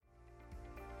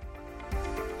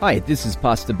Hi, this is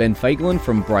Pastor Ben Fagelin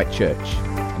from Bright Church.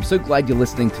 I'm so glad you're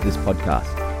listening to this podcast.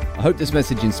 I hope this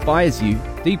message inspires you,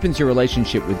 deepens your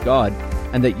relationship with God,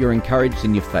 and that you're encouraged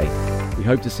in your faith. We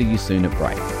hope to see you soon at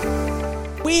Bright.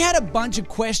 We had a bunch of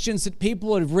questions that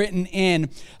people had written in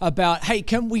about, hey,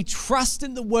 can we trust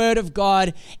in the Word of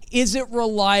God? Is it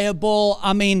reliable?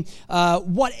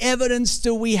 What evidence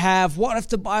do we have? What if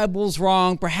the Bible's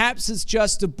wrong? Perhaps it's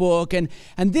just a book. And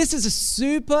this is a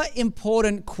super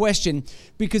important question,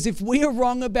 because if we are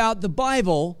wrong about the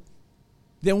Bible,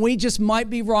 then we just might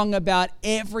be wrong about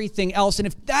everything else. And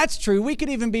if that's true, we could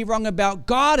even be wrong about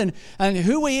God and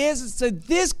who He is. So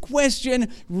this question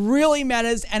really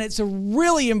matters, and it's a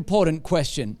really important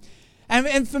question.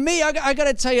 And for me, I got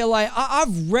to tell you,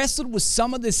 I've wrestled with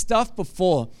some of this stuff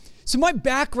before. So my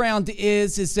background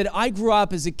is that I grew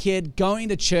up as a kid going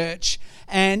to church,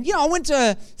 and I went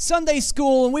to Sunday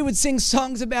school and we would sing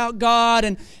songs about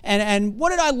God, and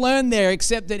what did I learn there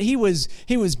except that He was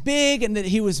big, and that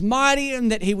He was mighty,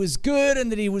 and that He was good,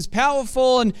 and that He was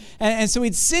powerful, and so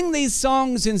we'd sing these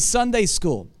songs in Sunday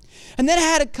school. And then I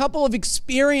had a couple of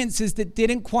experiences that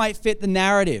didn't quite fit the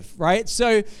narrative, right?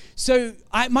 So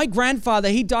my grandfather,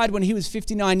 he died when he was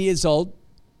 59 years old.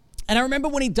 And I remember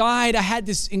when he died, I had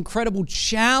this incredible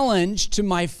challenge to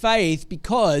my faith,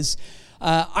 because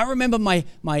I remember my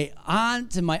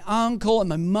aunt and my uncle and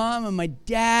my mom and my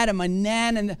dad and my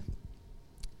nan, and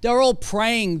they were all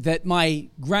praying that my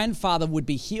grandfather would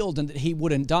be healed and that he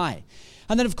wouldn't die.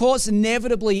 And then, of course,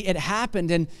 inevitably it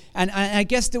happened. And I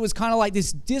guess there was kind of like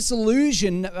this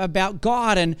disillusion about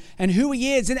God and who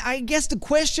He is. And I guess the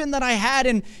question that I had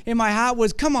in my heart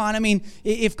was, come on,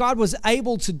 if God was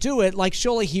able to do it,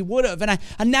 surely He would have. And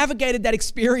I navigated that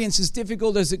experience as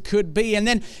difficult as it could be. And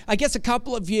then I guess a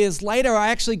couple of years later,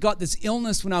 I actually got this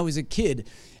illness when I was a kid.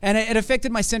 And it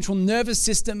affected my central nervous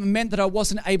system and meant that I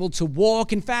wasn't able to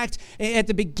walk. In fact, at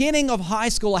the beginning of high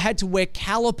school, I had to wear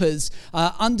calipers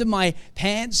under my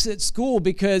pants at school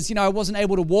because, I wasn't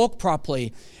able to walk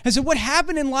properly. And so what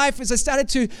happened in life is I started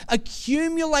to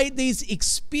accumulate these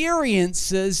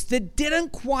experiences that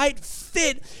didn't quite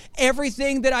fit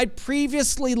everything that I'd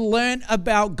previously learned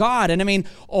about God. And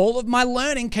all of my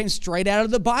learning came straight out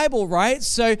of the Bible, right?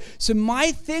 So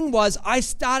my thing was, I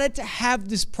started to have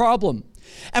this problem.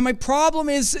 And my problem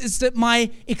is that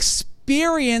my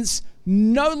experience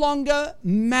no longer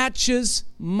matches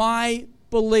my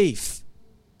belief.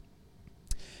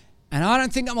 And I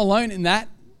don't think I'm alone in that.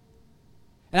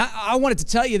 And I wanted to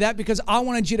tell you that because I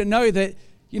wanted you to know that,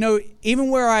 even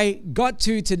where I got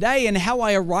to today and how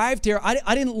I arrived here,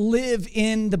 I didn't live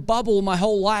in the bubble my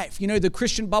whole life. The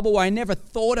Christian bubble where I never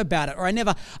thought about it, or I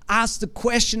never asked the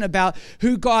question about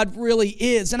who God really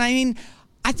is. And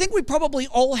I think we probably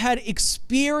all had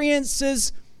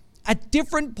experiences at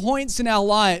different points in our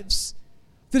lives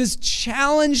that has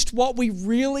challenged what we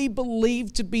really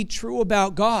believe to be true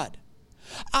about God.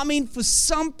 For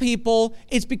some people,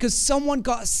 it's because someone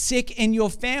got sick in your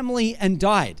family and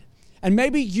died. And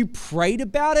maybe you prayed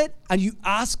about it and you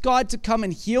asked God to come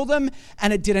and heal them,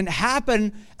 and it didn't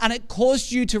happen, and it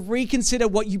caused you to reconsider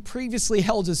what you previously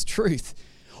held as truth.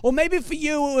 Or maybe for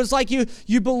you, it was like you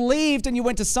believed and you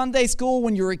went to Sunday school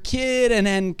when you were a kid, and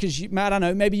then because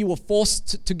maybe you were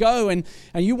forced to go, and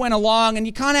you went along and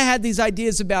you kind of had these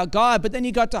ideas about God, but then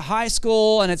you got to high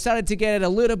school and it started to get a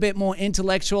little bit more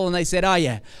intellectual, and they said, oh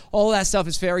yeah, all that stuff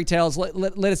is fairy tales.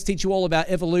 Let us teach you all about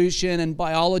evolution and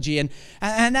biology. And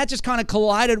that just kind of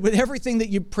collided with everything that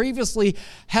you previously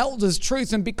held as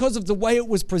truth. And because of the way it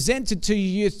was presented to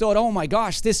you, you thought, oh my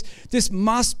gosh, this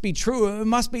must be true. It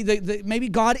must be that maybe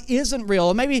God isn't real.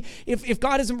 Or maybe if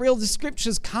God isn't real, the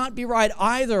scriptures can't be right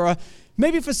either. Or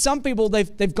maybe for some people,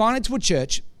 they've gone into a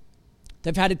church,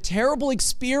 they've had a terrible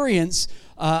experience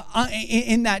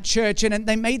in that church, and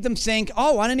they made them think,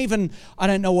 oh, I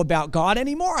don't know about God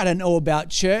anymore. I don't know about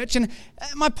church. And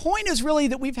my point is really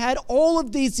that we've had all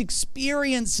of these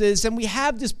experiences, and we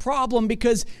have this problem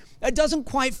because it doesn't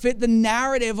quite fit the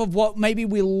narrative of what maybe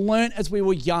we learned as we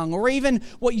were young, or even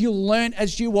what you learned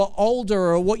as you were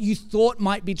older, or what you thought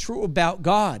might be true about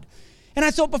God. And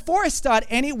I thought, before I start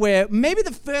anywhere, maybe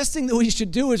the first thing that we should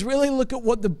do is really look at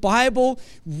what the Bible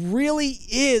really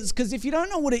is, because if you don't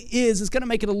know what it is, it's going to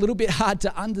make it a little bit hard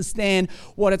to understand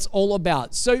what it's all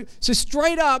about. So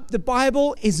straight up, the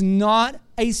Bible is not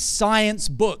a science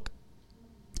book.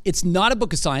 It's not a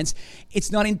book of science.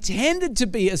 It's not intended to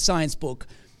be a science book.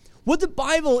 What the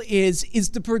Bible is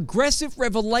the progressive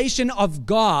revelation of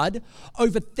God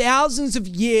over thousands of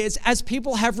years as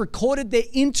people have recorded their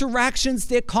interactions,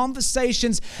 their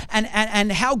conversations,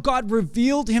 and how God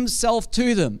revealed himself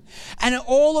to them. And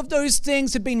all of those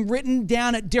things have been written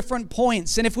down at different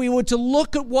points. And if we were to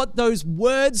look at what those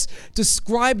words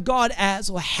describe God as,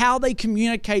 or how they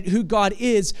communicate who God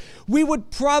is, we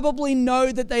would probably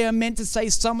know that they are meant to say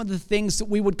some of the things that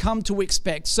we would come to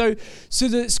expect. So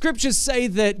the scriptures say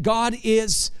that God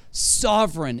is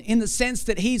sovereign in the sense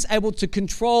that he's able to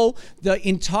control the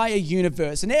entire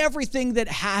universe and everything that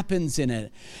happens in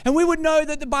it. And we would know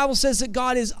that the Bible says that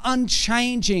God is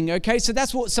unchanging, okay? So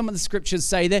that's what some of the scriptures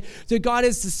say, that God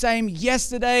is the same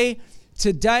yesterday,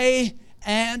 today,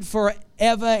 and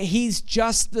forever. He's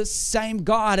just the same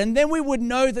God. And then we would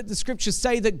know that the scriptures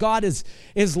say that God is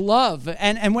love.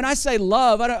 And when I say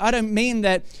love, I don't mean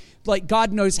that like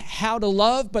God knows how to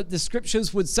love, but the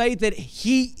scriptures would say that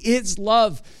he is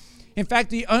love. In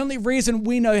fact, the only reason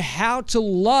we know how to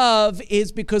love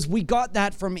is because we got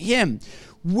that from him.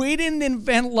 We didn't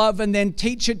invent love and then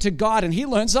teach it to God and he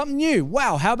learned something new.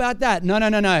 Wow, how about that? No.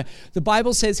 The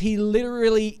Bible says he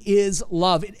literally is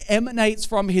love. It emanates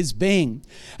from his being.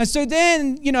 And so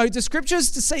then, the scriptures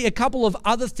to say a couple of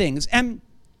other things. And,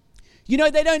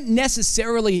 they don't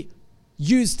necessarily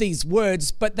use these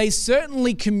words, but they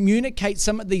certainly communicate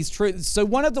some of these truths. So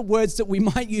one of the words that we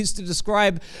might use to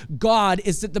describe God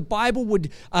is that the Bible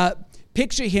would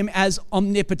picture him as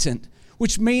omnipotent,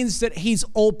 which means that he's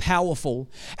all-powerful.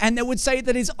 And they would say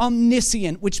that he's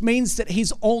omniscient, which means that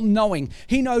he's all-knowing.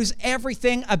 He knows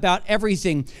everything about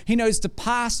everything. He knows the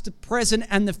past, the present,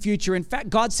 and the future. In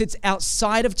fact, God sits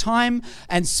outside of time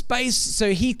and space,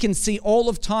 so he can see all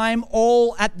of time,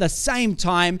 all at the same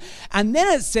time. And then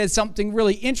it says something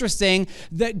really interesting,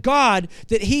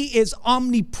 that he is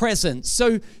omnipresent.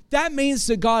 So that means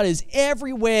that God is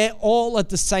everywhere all at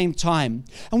the same time.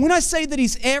 And when I say that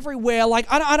he's everywhere,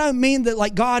 I don't mean that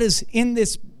God is in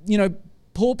this,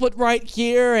 pulpit right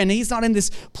here and he's not in this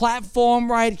platform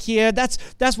right here. That's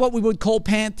what we would call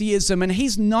pantheism. And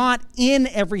he's not in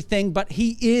everything, but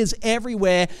he is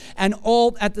everywhere and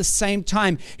all at the same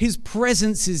time. His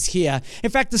presence is here. In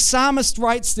fact, the psalmist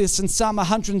writes this in Psalm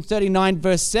 139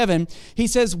 verse 7. He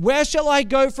says, "Where shall I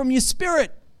go from your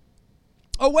spirit?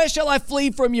 Or where shall I flee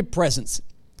from your presence?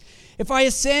 If I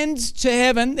ascend to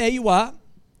heaven, there you are.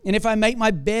 And if I make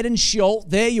my bed in Sheol,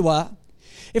 there you are.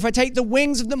 If I take the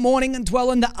wings of the morning and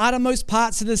dwell in the uttermost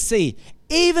parts of the sea,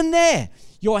 even there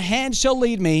your hand shall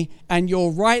lead me and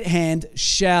your right hand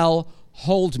shall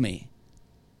hold me."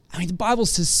 The Bible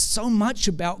says so much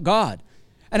about God.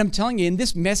 And I'm telling you, in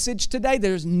this message today,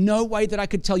 there's no way that I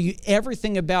could tell you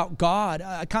everything about God.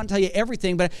 I can't tell you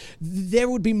everything, but there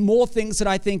would be more things that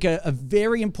I think are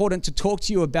very important to talk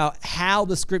to you about how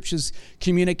the scriptures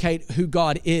communicate who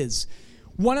God is.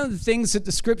 One of the things that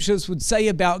the scriptures would say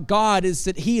about God is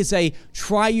that he is a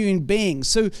triune being.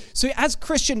 So as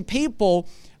Christian people,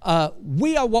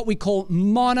 we are what we call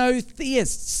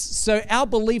monotheists. So our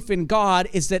belief in God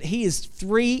is that he is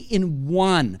three in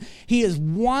one. He is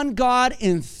one God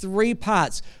in three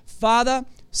parts: Father,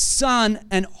 Son,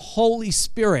 and Holy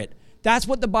Spirit. That's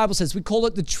what the Bible says. We call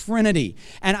it the Trinity.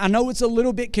 And I know it's a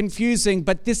little bit confusing,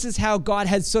 but this is how God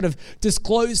has sort of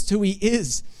disclosed who he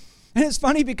is. And it's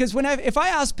funny because if I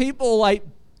ask people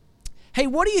hey,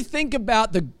 what do you think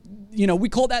about we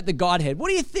call that the Godhead. What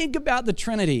do you think about the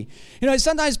Trinity?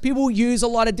 Sometimes people use a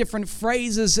lot of different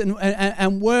phrases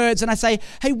and words, and I say,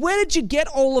 hey, where did you get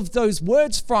all of those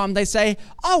words from? They say,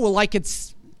 oh, well,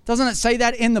 doesn't it say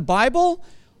that in the Bible?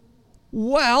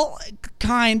 Well,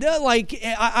 kinda.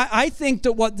 I think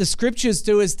that what the scriptures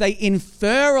do is they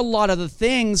infer a lot of the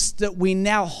things that we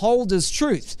now hold as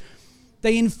truth.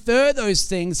 They infer those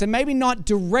things, and maybe not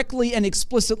directly and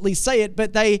explicitly say it,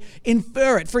 but they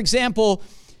infer it. For example,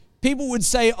 people would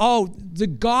say, oh, the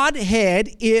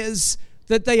Godhead is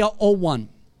that they are all one.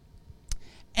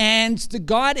 And the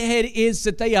Godhead is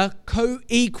that they are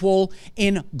co-equal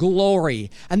in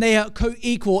glory, and they are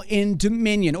co-equal in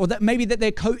dominion, or that maybe that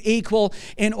they're co-equal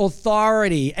in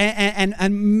authority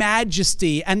and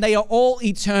majesty, and they are all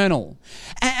eternal.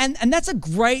 And that's a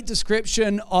great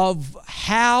description of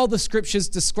how the scriptures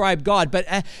describe God.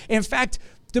 But in fact,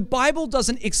 the Bible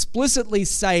doesn't explicitly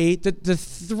say that the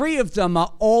three of them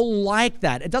are all like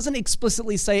that. It doesn't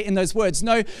explicitly say it in those words.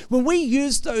 No, when we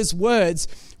use those words,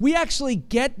 we actually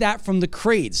get that from the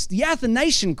creeds. The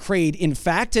Athanasian Creed, in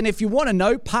fact, and if you want to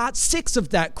know, part 6 of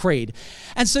that creed.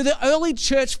 And so the early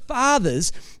church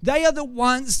fathers, they are the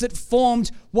ones that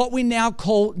formed what we now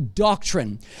call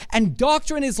doctrine. And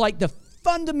doctrine is like the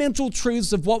fundamental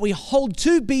truths of what we hold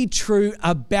to be true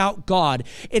about God.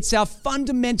 It's our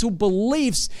fundamental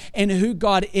beliefs in who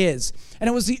God is. And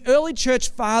it was the early church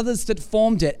fathers that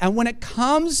formed it. And when it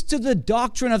comes to the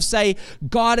doctrine of, say,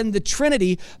 God and the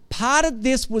Trinity, part of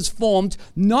this was formed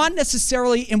not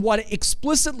necessarily in what it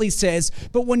explicitly says,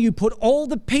 but when you put all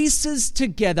the pieces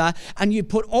together and you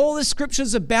put all the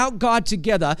scriptures about God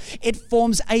together, it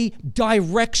forms a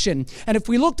direction. And if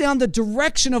we look down the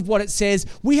direction of what it says,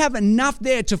 we have enough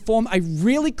there to form a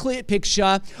really clear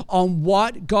picture on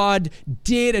what God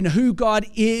did and who God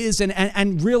is,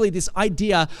 and really this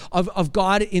idea of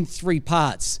God in three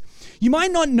parts. You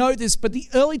might not know this, but the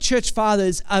early church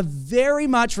fathers are very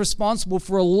much responsible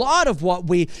for a lot of what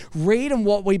we read and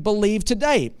what we believe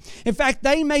today. In fact,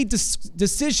 they made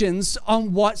decisions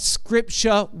on what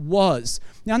Scripture was.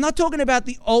 Now, I'm not talking about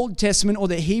the Old Testament or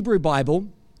the Hebrew Bible.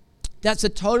 That's a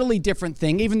totally different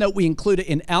thing, even though we include it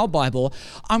in our Bible.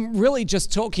 I'm really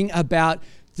just talking about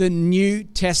the New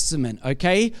Testament,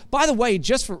 okay? By the way,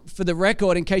 just for the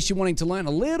record, in case you're wanting to learn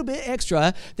a little bit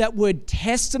extra, that word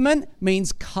testament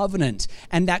means covenant,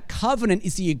 and that covenant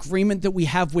is the agreement that we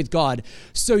have with God.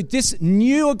 So this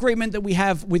new agreement that we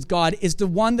have with God is the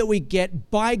one that we get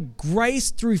by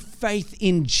grace through faith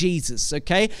in Jesus,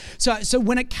 okay? So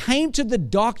when it came to the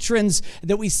doctrines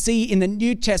that we see in the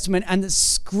New Testament and the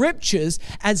scriptures,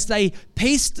 as they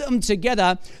pieced them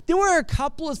together, there were a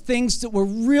couple of things that were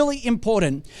really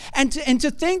important. And to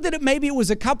think that maybe it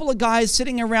was a couple of guys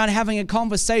sitting around having a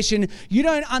conversation, you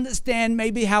don't understand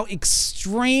maybe how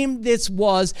extreme this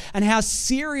was and how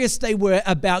serious they were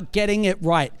about getting it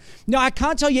right. Now, I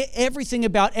can't tell you everything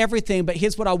about everything, but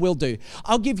here's what I will do.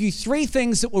 I'll give you three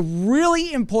things that were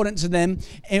really important to them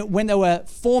when they were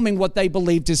forming what they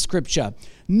believed is Scripture.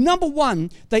 Number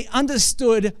one, they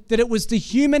understood that it was the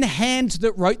human hand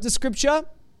that wrote the Scripture,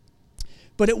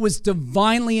 but it was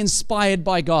divinely inspired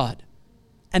by God.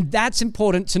 And that's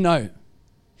important to know.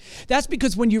 That's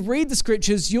because when you read the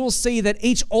scriptures, you'll see that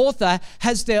each author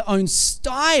has their own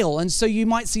style. And so you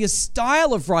might see a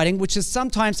style of writing, which is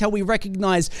sometimes how we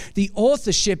recognize the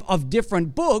authorship of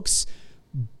different books,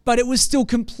 but it was still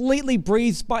completely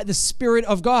breathed by the Spirit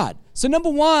of God. So number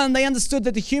one, they understood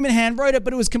that the human hand wrote it,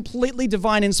 but it was completely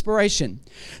divine inspiration.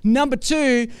 Number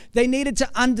two, they needed to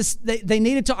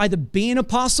either be an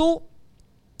apostle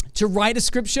to write a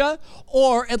scripture,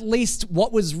 or at least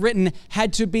what was written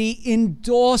had to be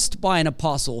endorsed by an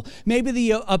apostle. Maybe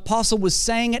the apostle was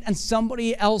saying it and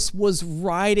somebody else was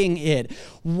writing it.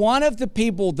 One of the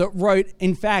people that wrote,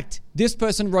 in fact, this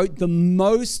person wrote the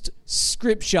most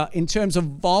scripture in terms of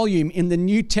volume in the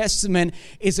New Testament,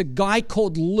 is a guy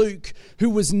called Luke, who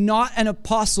was not an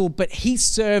apostle, but he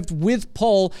served with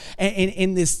Paul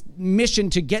in this mission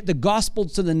to get the gospel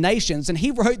to the nations. And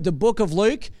he wrote the book of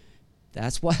Luke.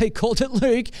 That's why they called it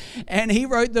Luke. And he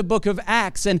wrote the book of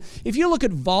Acts. And if you look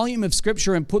at volume of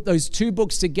scripture and put those two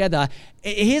books together,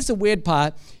 here's the weird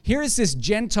part. Here is this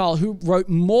Gentile who wrote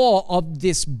more of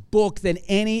this book than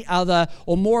any other,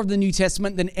 or more of the New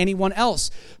Testament than anyone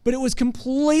else. But it was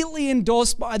completely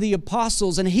endorsed by the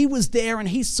apostles, and he was there and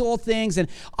he saw things and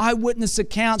eyewitness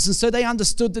accounts. And so they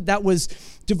understood that that was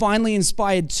divinely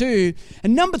inspired too.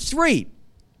 And number three,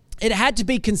 it had to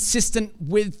be consistent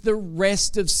with the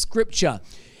rest of Scripture.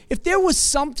 If there was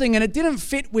something and it didn't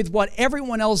fit with what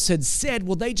everyone else had said,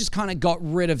 well, they just kind of got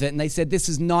rid of it and they said, this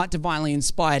is not divinely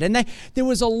inspired. And there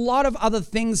was a lot of other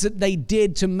things that they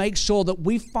did to make sure that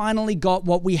we finally got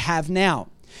what we have now.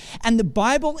 And the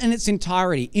Bible in its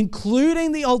entirety,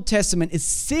 including the Old Testament, is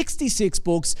 66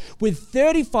 books with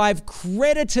 35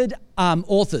 credited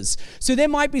authors. So there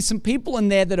might be some people in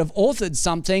there that have authored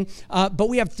something, but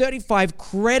we have 35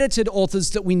 credited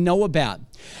authors that we know about.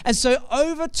 And so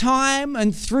over time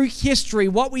and through history,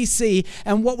 what we see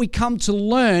and what we come to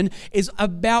learn is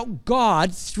about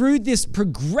God through this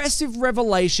progressive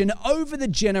revelation over the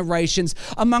generations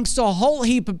amongst a whole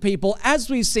heap of people, as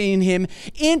we've seen him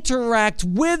interact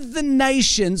with the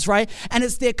nations, right? And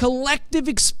it's their collective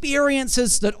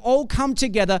experiences that all come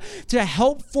together to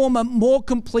help form a more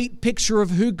complete picture of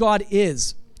who God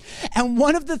is. And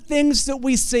one of the things that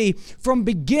we see from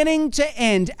beginning to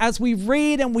end as we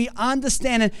read and we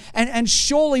understand, and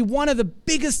surely one of the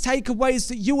biggest takeaways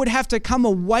that you would have to come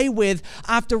away with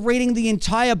after reading the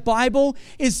entire Bible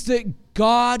is that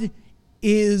God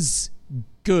is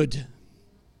good.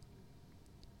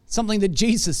 Something that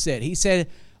Jesus said. He said,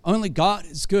 only God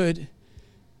is good.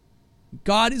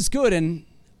 God is good, and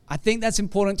I think that's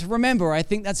important to remember. I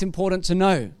think that's important to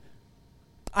know.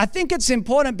 I think it's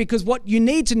important because what you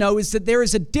need to know is that there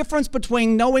is a difference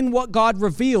between knowing what God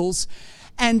reveals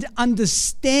and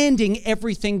understanding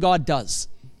everything God does.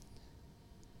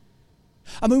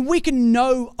 I mean, we can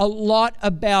know a lot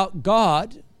about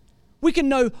God. We can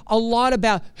know a lot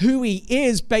about who he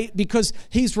is because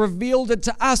he's revealed it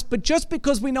to us. But just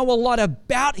because we know a lot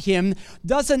about him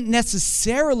doesn't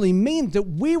necessarily mean that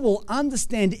we will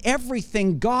understand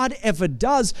everything God ever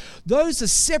does. Those are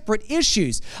separate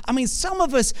issues. I mean, some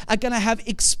of us are going to have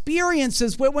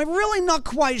experiences where we're really not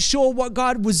quite sure what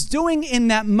God was doing in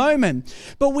that moment.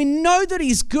 But we know that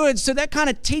he's good, so that kind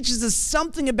of teaches us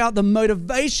something about the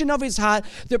motivation of his heart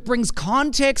that brings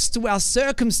context to our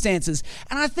circumstances.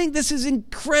 And I think this is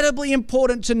incredibly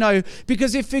important to know,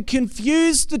 because if you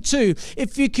confuse the two,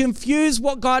 if you confuse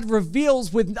what God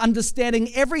reveals with understanding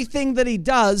everything that he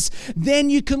does, then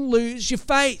you can lose your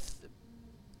faith.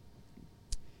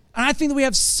 And I think that we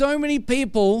have so many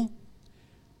people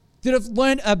that have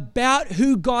learned about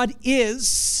who God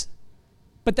is,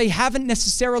 but they haven't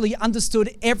necessarily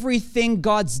understood everything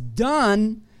God's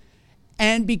done.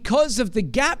 And because of the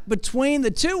gap between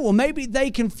the two, or maybe they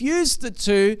confused the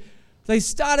two, they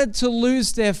started to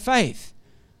lose their faith.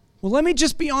 Well, let me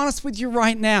just be honest with you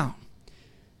right now.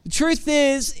 The truth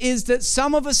is that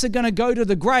some of us are going to go to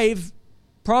the grave,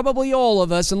 probably all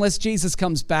of us, unless Jesus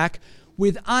comes back,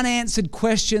 with unanswered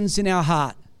questions in our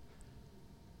heart.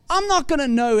 I'm not going to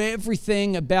know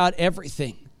everything about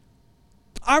everything.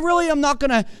 I really am not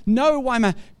going to know why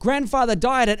my grandfather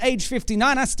died at age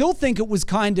 59. I still think it was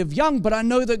kind of young, but I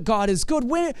know that God is good.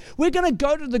 We're going to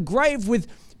go to the grave with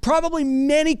probably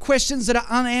many questions that are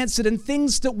unanswered and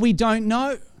things that we don't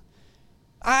know.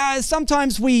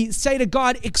 Sometimes we say to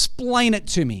God, explain it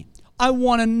to me. I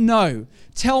want to know.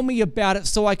 Tell me about it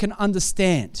so I can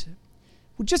understand.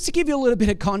 Well, just to give you a little bit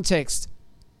of context,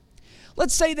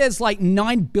 let's say there's like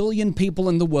 9 billion people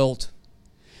in the world.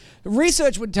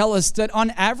 Research would tell us that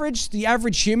on average, the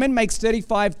average human makes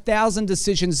 35,000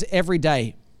 decisions every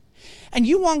day. And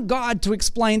you want God to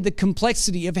explain the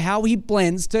complexity of how he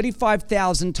blends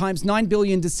 35,000 times 9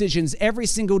 billion decisions every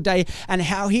single day, and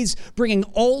how he's bringing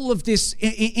all of this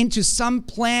into some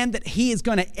plan that he is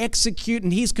going to execute,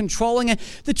 and he's controlling it.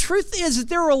 The truth is that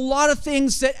there are a lot of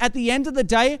things that at the end of the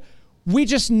day, we're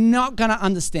just not going to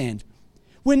understand.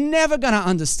 We're never going to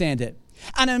understand it.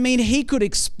 And I mean, he could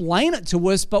explain it to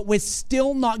us, but we're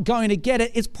still not going to get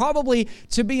it. It's probably,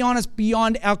 to be honest,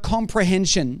 beyond our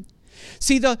comprehension.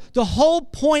 See, the whole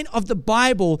point of the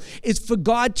Bible is for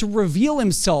God to reveal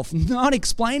himself, not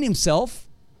explain himself.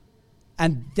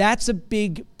 And that's a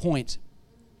big point.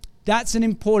 That's an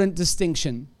important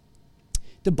distinction.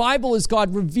 The Bible is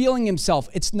God revealing himself.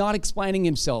 It's not explaining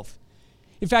himself.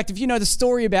 In fact, if you know the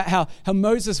story about how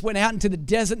Moses went out into the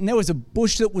desert and there was a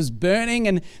bush that was burning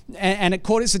and it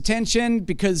caught his attention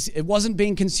because it wasn't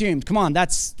being consumed. Come on,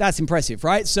 that's impressive,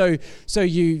 right? So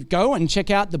you go and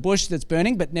check out the bush that's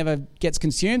burning but never gets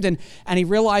consumed, and he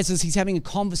realizes he's having a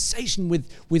conversation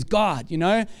with God, you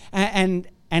know,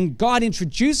 and God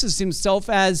introduces himself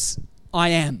as I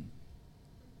am.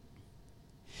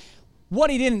 What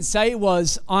he didn't say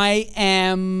was, I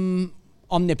am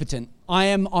omnipotent. I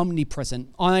am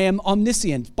omnipresent. I am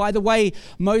omniscient. By the way,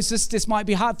 Moses, this might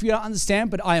be hard for you to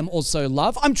understand, but I am also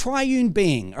love. I'm triune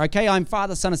being, okay? I'm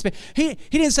Father, Son, and Spirit. He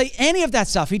didn't say any of that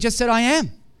stuff. He just said, I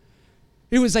am.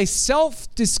 It was a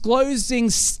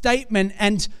self-disclosing statement,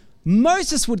 and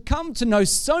Moses would come to know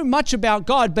so much about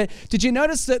God, but did you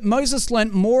notice that Moses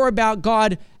learned more about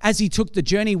God as he took the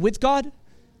journey with God?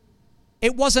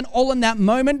 It wasn't all in that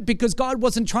moment, because God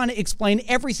wasn't trying to explain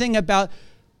everything about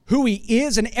who he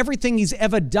is and everything he's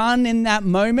ever done in that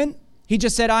moment. He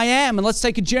just said, I am, and let's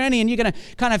take a journey, and you're going to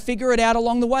kind of figure it out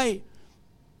along the way.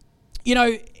 You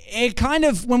know, it kind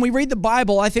of, when we read the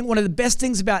Bible, I think one of the best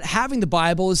things about having the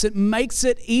Bible is it makes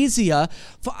it easier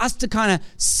for us to kind of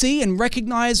see and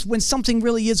recognize when something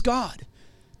really is God.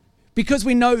 Because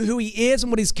we know who he is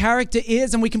and what his character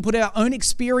is, and we can put our own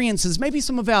experiences, maybe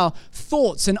some of our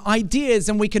thoughts and ideas,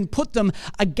 and we can put them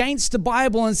against the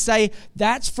Bible and say,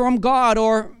 that's from God,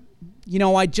 or, you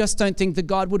know, I just don't think that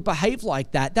God would behave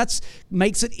like that. That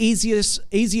makes it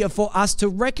easier for us to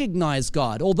recognize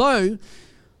God. Although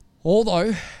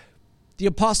the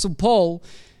Apostle Paul,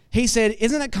 he said,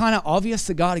 isn't it kind of obvious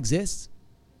that God exists?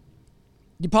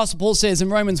 The Apostle Paul says in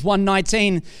Romans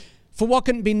 1:19, for what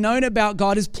can be known about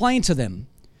God is plain to them,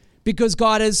 because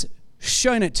God has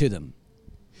shown it to them.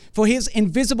 For his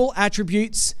invisible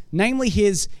attributes, namely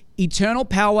his eternal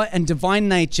power and divine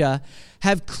nature,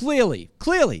 have clearly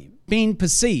been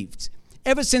perceived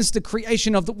ever since the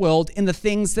creation of the world in the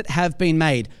things that have been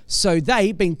made. So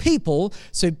they, being people,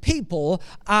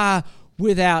 are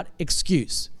without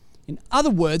excuse. In other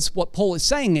words, what Paul is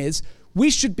saying is, we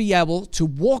should be able to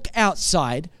walk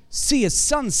outside, see a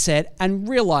sunset, and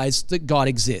realize that God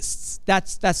exists.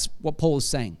 That's what Paul is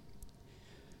saying.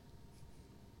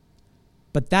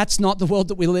 But that's not the world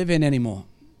that we live in anymore.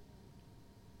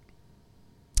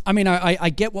 I mean, I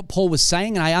get what Paul was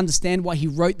saying, and I understand why he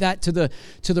wrote that to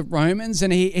the Romans,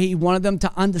 and he wanted them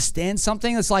to understand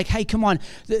something. It's like, hey, come on,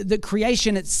 the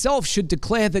creation itself should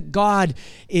declare that God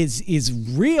is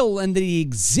real and that he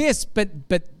exists, but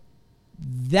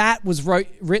that was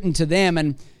written to them,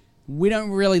 and we don't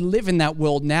really live in that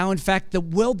world now. In fact, the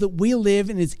world that we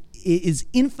live in is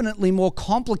infinitely more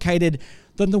complicated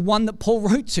than the one that Paul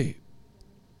wrote to.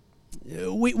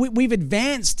 We've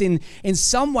advanced in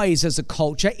some ways as a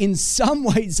culture,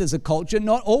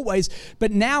 not always,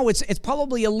 but now it's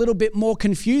probably a little bit more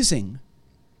confusing.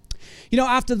 You know,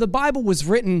 after the Bible was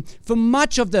written, for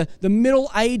much of the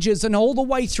Middle Ages and all the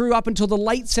way through up until the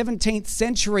late 17th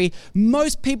century,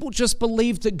 most people just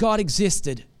believed that God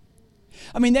existed.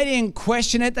 I mean, they didn't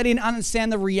question it. They didn't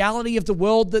understand the reality of the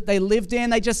world that they lived in.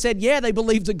 They just said, yeah, they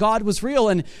believed that God was real.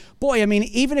 And boy, I mean,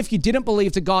 even if you didn't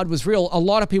believe that God was real, a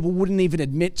lot of people wouldn't even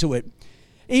admit to it.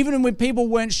 Even when people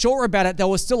weren't sure about it, they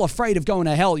were still afraid of going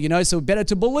to hell, you know, so better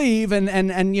to believe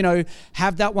and you know,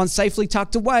 have that one safely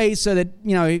tucked away so that,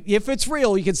 you know, if it's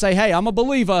real, you can say, hey, I'm a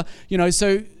believer, you know,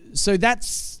 so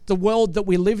that's the world that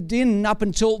we lived in up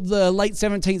until the late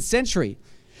 17th century.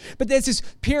 But there's this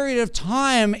period of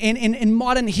time in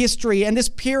modern history, and this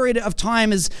period of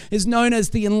time is known as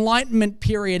the Enlightenment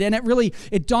period, and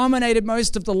it dominated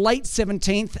most of the late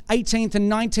 17th, 18th,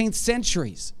 and 19th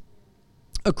centuries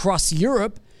across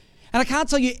Europe. And I can't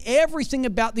tell you everything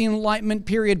about the Enlightenment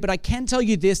period, but I can tell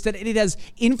you this, that it has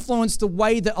influenced the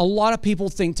way that a lot of people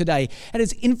think today. It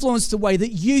has influenced the way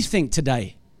that you think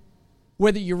today,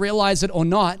 whether you realize it or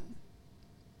not.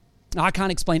 I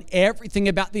can't explain everything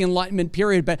about the Enlightenment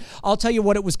period, but I'll tell you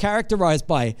what it was characterized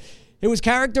by. It was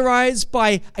characterized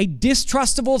by a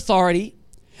distrust of authority,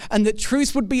 and that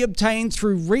truth would be obtained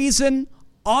through reason,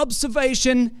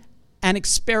 observation, and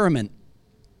experiment.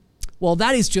 Well,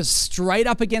 that is just straight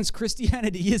up against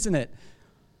Christianity, isn't it?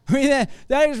 I mean,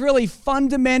 that is really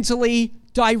fundamentally,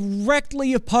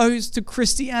 directly opposed to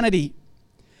Christianity.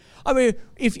 I mean,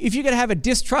 if you're going to have a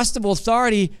distrust of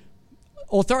authority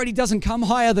doesn't come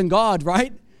higher than God,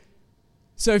 right?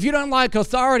 So if you don't like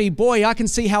authority, boy, I can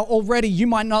see how already you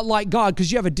might not like God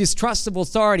because you have a distrust of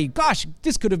authority. Gosh,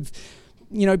 this could have,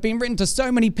 you know, been written to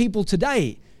so many people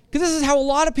today. Because this is how a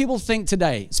lot of people think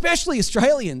today, especially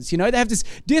Australians. You know, they have this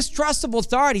distrust of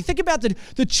authority. Think about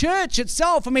the church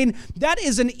itself. I mean, that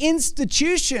is an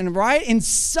institution, right? In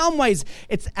some ways,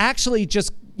 it's actually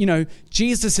just, you know,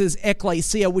 Jesus's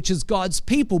ecclesia, which is God's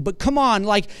people. But come on,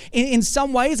 like in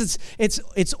some ways,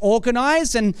 it's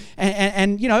organized and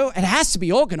you know, it has to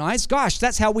be organized. Gosh,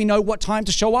 that's how we know what time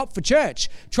to show up for church.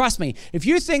 Trust me, if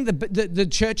you think the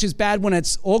church is bad when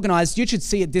it's organized, you should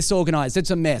see it disorganized.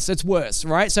 It's a mess. It's worse,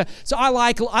 right? So I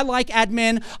like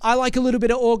admin. I like a little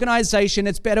bit of organization.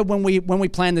 It's better when we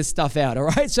plan this stuff out. All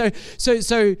right.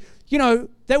 So you know,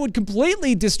 they would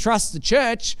completely distrust the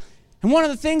church. And one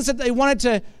of the things that they wanted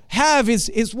to have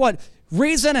is what?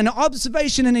 Reason and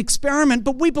observation and experiment.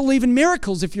 But we believe in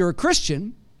miracles if you're a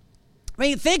Christian. I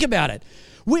mean, think about it.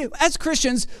 As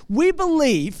Christians, we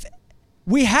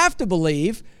have to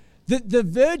believe that the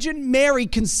Virgin Mary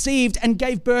conceived and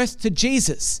gave birth to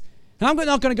Jesus. And I'm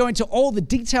not going to go into all the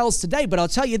details today, but I'll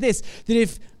tell you this, that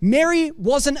if Mary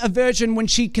wasn't a virgin when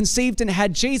she conceived and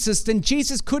had Jesus, then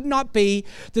Jesus could not be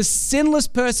the sinless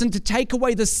person to take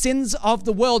away the sins of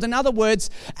the world. In other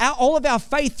words, all of our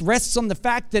faith rests on the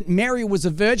fact that Mary was a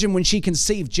virgin when she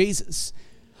conceived Jesus.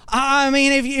 I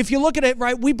mean, if you look at it,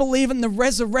 right, we believe in the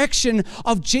resurrection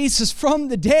of Jesus from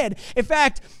the dead. In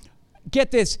fact,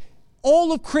 get this,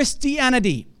 all of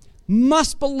Christianity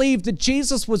must believe that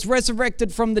Jesus was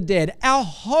resurrected from the dead. Our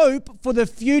hope for the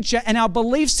future and our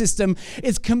belief system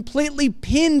is completely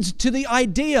pinned to the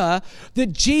idea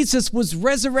that Jesus was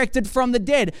resurrected from the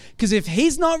dead. Because if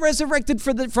he's not resurrected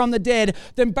from the dead,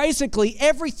 then basically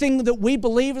everything that we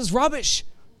believe is rubbish.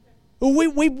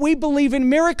 We believe in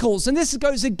miracles, and this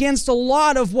goes against a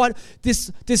lot of what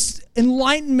this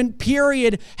Enlightenment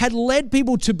period had led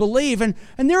people to believe. And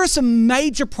there are some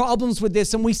major problems with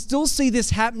this, and we still see this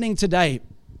happening today.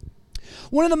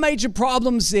 One of the major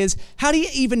problems is, how do you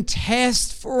even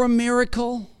test for a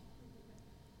miracle?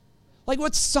 Like,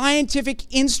 what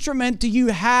scientific instrument do you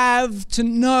have to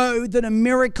know that a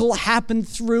miracle happened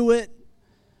through it?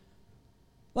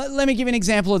 Let me give you an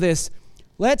example of this.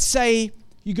 Let's say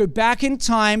you go back in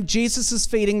time, Jesus is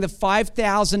feeding the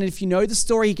 5,000. And if you know the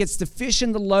story, he gets the fish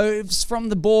and the loaves from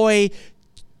the boy.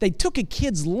 They took a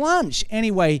kid's lunch.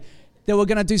 Anyway, they were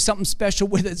going to do something special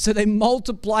with it. So they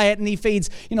multiply it and he feeds,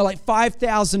 like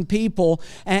 5,000 people.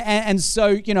 And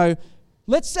so,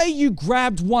 let's say you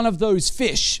grabbed one of those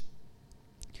fish.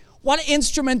 What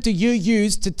instrument do you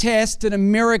use to test that a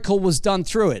miracle was done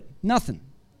through it? Nothing.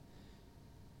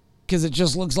 Because it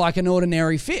just looks like an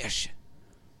ordinary fish.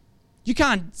 You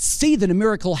can't see that a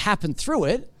miracle happened through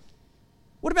it.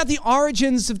 What about the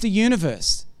origins of the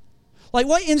universe? Like,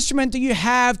 what instrument do you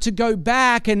have to go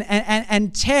back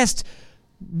and test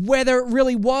whether it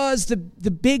really was the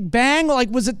Big Bang? Like,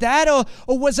 was it that,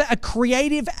 or was it a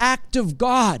creative act of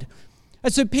God?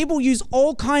 And so people use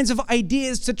all kinds of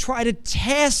ideas to try to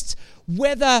test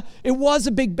whether it was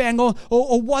a Big Bang or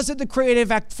was it the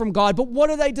creative act from God. But what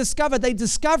do they discover? They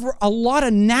discover a lot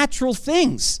of natural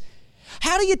things.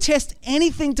 How do you test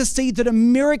anything to see that a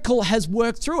miracle has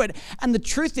worked through it? And the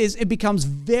truth is, it becomes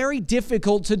very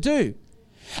difficult to do.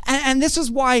 And this is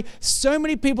why so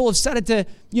many people have started to,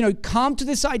 come to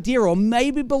this idea or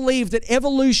maybe believe that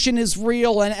evolution is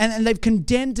real and they've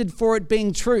contended for it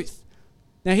being truth.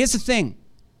 Now, here's the thing.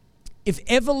 If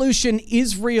evolution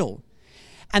is real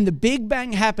and the Big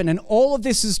Bang happened and all of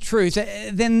this is truth,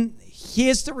 then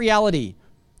here's the reality.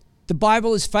 The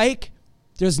Bible is fake.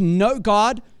 There's no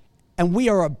God. And we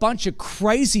are a bunch of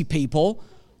crazy people,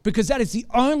 because that is the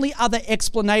only other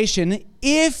explanation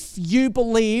if you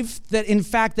believe that, in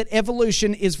fact, that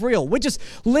evolution is real. We're just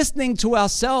listening to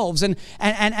ourselves and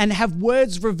have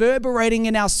words reverberating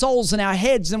in our souls and our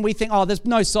heads, and we think, oh, there's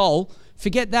no soul.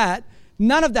 Forget that.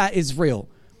 None of that is real.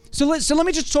 So let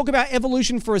me just talk about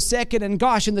evolution for a second. And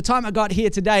gosh, in the time I got here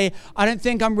today, I don't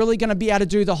think I'm really going to be able to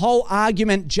do the whole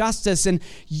argument justice. And,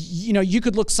 you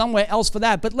could look somewhere else for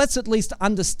that. But let's at least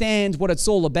understand what it's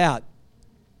all about.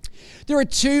 There are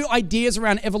two ideas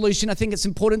around evolution. I think it's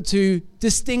important to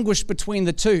distinguish between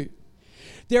the two.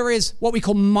 There is what we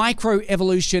call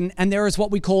microevolution, and there is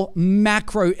what we call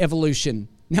macroevolution.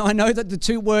 Now, I know that the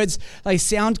two words, they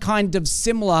sound kind of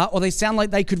similar, or they sound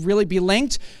like they could really be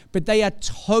linked, but they are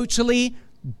totally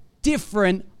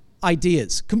different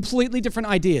ideas, completely different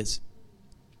ideas.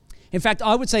 In fact,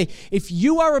 I would say if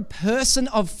you are a person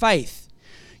of faith,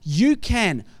 you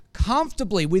can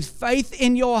comfortably, with faith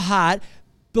in your heart,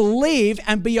 believe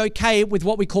and be okay with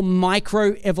what we call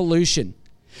microevolution.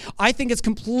 I think it's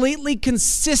completely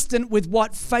consistent with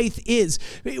what faith is.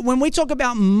 When we talk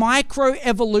about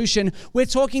microevolution, we're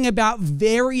talking about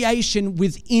variation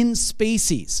within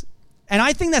species. And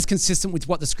I think that's consistent with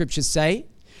what the scriptures say.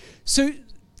 So,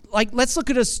 let's look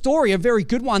at a story, a very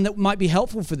good one that might be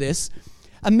helpful for this.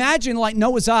 Imagine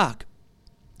Noah's Ark.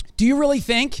 Do you really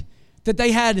think that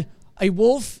they had a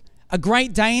wolf, a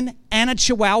Great Dane, and a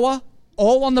Chihuahua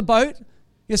all on the boat?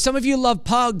 Some of you love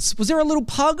pugs. Was there a little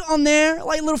pug on there?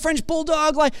 Like a little French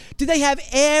bulldog? Did they have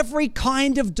every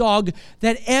kind of dog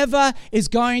that ever is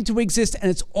going to exist,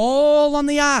 and it's all on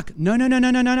the ark? No.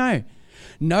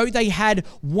 No, they had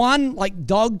one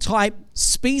dog type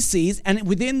species, and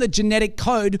within the genetic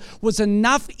code was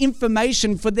enough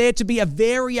information for there to be a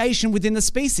variation within the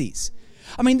species.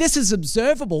 I mean, this is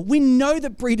observable. We know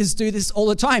that breeders do this all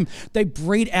the time. They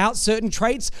breed out certain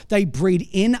traits. They breed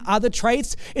in other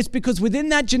traits. It's because within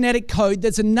that genetic code,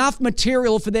 there's enough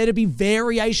material for there to be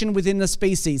variation within the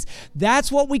species. That's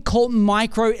what we call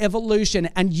microevolution.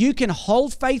 And you can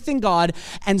hold faith in God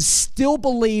and still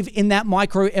believe in that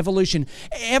microevolution.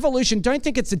 Evolution, don't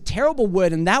think it's a terrible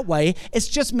word in that way. It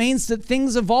just means that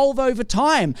things evolve over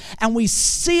time. And we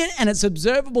see it, and it's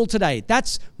observable today.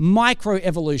 That's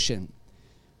microevolution.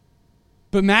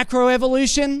 But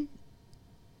macroevolution,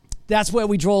 that's where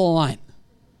we draw the line.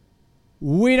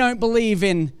 We don't believe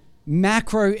in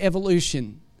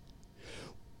macroevolution.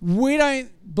 We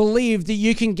don't believe that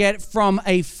you can get from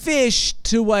a fish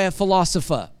to a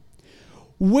philosopher.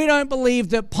 We don't believe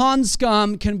that pond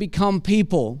scum can become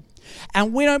people.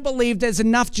 And we don't believe there's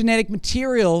enough genetic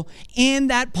material in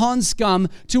that pond scum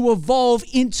to evolve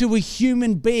into a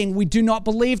human being. We do not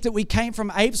believe that we came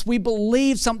from apes. We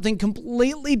believe something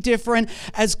completely different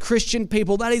as Christian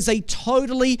people. That is a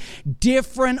totally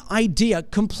different idea,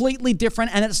 completely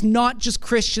different, and it's not just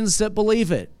Christians that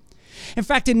believe it. In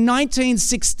fact, in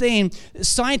 1916,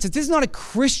 scientists, this is not a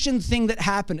Christian thing that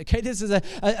happened, okay? This is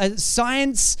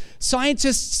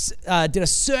scientists did a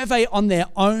survey on their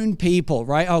own people,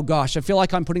 right? Oh gosh, I feel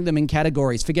like I'm putting them in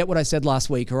categories. Forget what I said last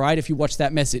week, all right, if you watched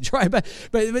that message, right? But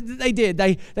they did.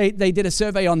 They did a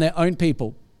survey on their own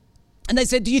people. And they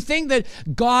said, do you think that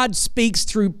God speaks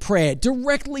through prayer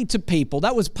directly to people?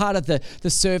 That was part of the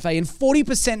survey. And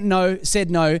 40%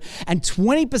 said no, and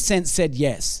 20% said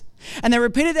yes. And they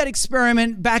repeated that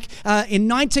experiment back in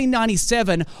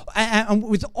 1997 and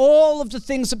with all of the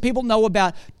things that people know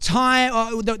about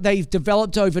time, that they've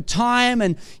developed over time,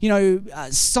 and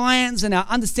science and our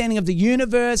understanding of the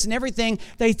universe and everything.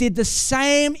 They did the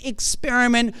same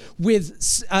experiment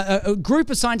with a group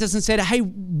of scientists and said, hey,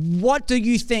 what do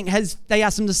you think? They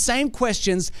asked them the same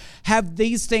questions. Have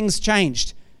these things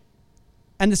changed?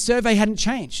 And the survey hadn't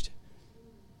changed.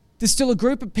 There's still a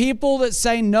group of people that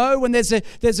say no, and there's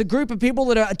a group of people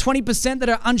that are 20% that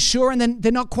are unsure, and then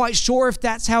they're not quite sure if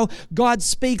that's how God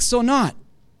speaks or not.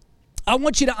 I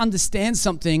want you to understand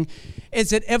something,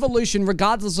 is that evolution,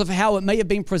 regardless of how it may have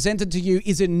been presented to you,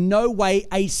 is in no way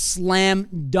a slam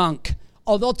dunk.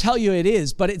 Oh, they'll tell you it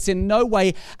is, but it's in no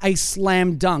way a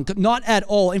slam dunk. Not at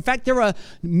all. In fact, there are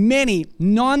many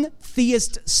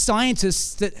non-theist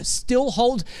scientists that still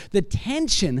hold the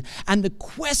tension and the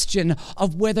question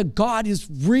of whether God is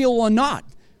real or not.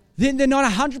 They're not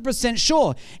 100%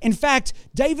 sure. In fact,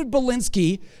 David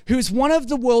Berlinski, who's one of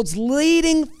the world's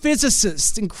leading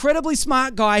physicists, incredibly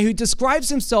smart guy who describes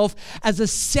himself as a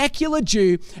secular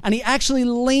Jew, and he actually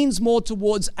leans more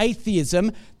towards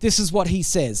atheism, this is what he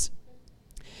says.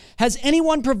 Has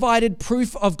anyone provided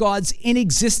proof of God's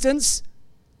inexistence?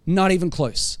 Not even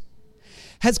close.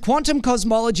 Has quantum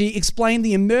cosmology explained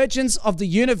the emergence of the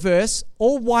universe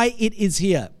or why it is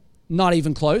here? Not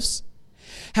even close.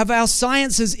 Have our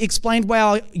sciences explained why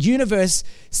our universe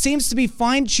seems to be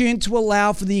fine-tuned to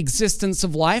allow for the existence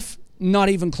of life? Not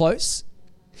even close.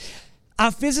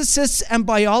 Are physicists and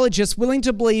biologists willing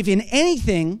to believe in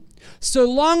anything so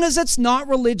long as it's not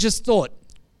religious thought?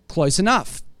 Close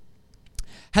enough.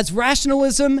 Has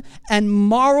rationalism and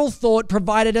moral thought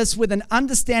provided us with an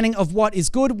understanding of what is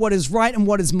good, what is right, and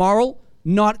what is moral?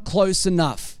 Not close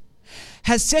enough.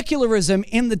 Has secularism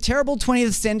in the terrible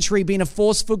 20th century been a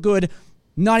force for good?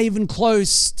 Not even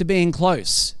close to being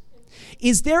close.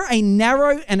 Is there a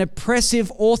narrow and oppressive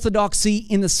orthodoxy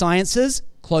in the sciences?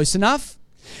 Close enough.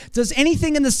 Does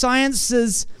anything in the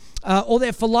sciences or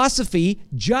their philosophy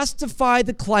justify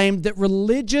the claim that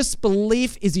religious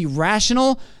belief is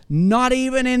irrational? Not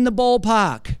even in the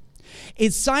ballpark.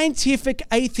 Is scientific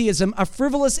atheism a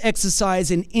frivolous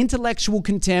exercise in intellectual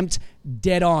contempt?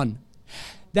 Dead on.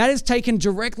 That is taken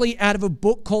directly out of a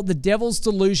book called The Devil's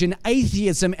Delusion,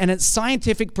 Atheism and Its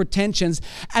Scientific Pretensions,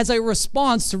 as a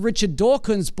response to Richard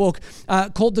Dawkins' book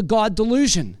called The God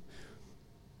Delusion.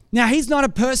 Now, he's not a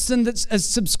person that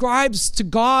subscribes to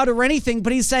God or anything,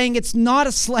 but he's saying it's not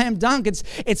a slam dunk.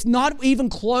 It's not even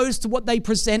close to what they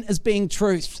present as being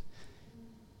truth.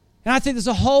 And I think there's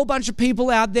a whole bunch of people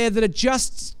out there that are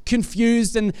just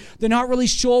confused and they're not really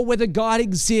sure whether God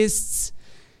exists.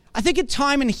 I think at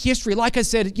time in history, like I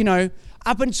said,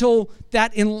 up until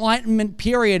that Enlightenment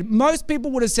period, most people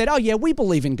would have said, oh yeah, we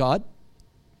believe in God.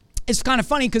 It's kind of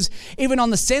funny because even on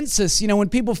the census, when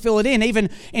people fill it in, even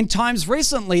in times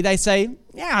recently, they say,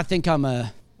 yeah,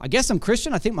 I guess I'm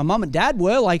Christian. I think my mom and dad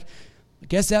were. I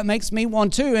guess that makes me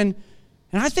one too. And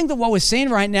I think that what we're seeing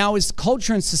right now is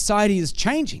culture and society is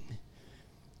changing.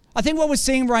 I think what we're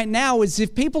seeing right now is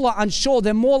if people are unsure,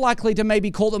 they're more likely to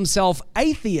maybe call themselves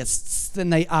atheists than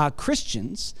they are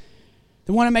Christians.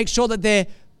 They want to make sure that they're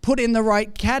put in the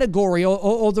right category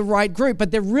or the right group,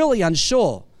 but they're really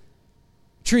unsure.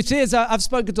 Truth is, I've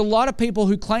spoken to a lot of people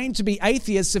who claim to be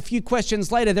atheists. A few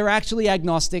questions later, they're actually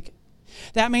agnostic.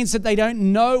 That means that they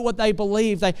don't know what they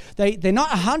believe. They're not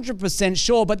 100%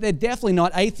 sure, but they're definitely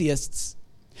not atheists.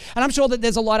 And I'm sure that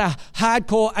there's a lot of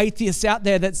hardcore atheists out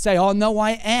there that say, oh, no,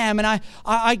 I am. And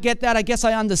I get that. I guess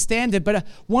I understand it. But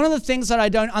one of the things that I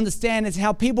don't understand is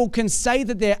how people can say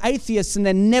that they're atheists and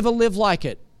then never live like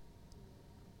it.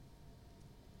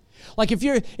 Like if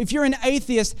you're an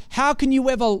atheist, how can you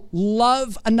ever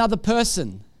love another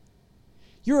person?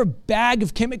 You're a bag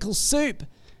of chemical soup.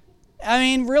 I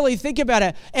mean, really, think about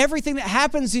it. Everything that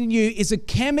happens in you is a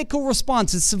chemical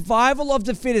response. It's survival of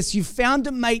the fittest. You found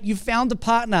a mate. You found a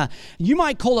partner. You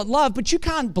might call it love, but you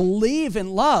can't believe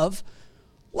in love.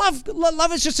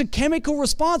 Love is just a chemical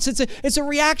response. It's a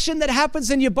reaction that happens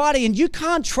in your body, and you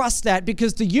can't trust that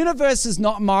because the universe is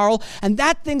not moral, and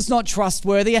that thing's not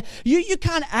trustworthy. You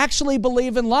can't actually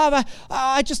believe in love.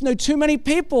 I just know too many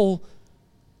people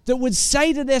that would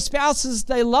say to their spouses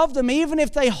they love them, even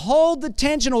if they hold the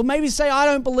tension or maybe say, I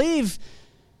don't believe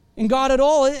in God at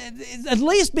all. At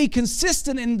least be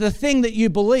consistent in the thing that you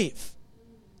believe.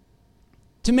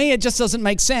 To me, it just doesn't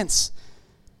make sense.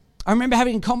 I remember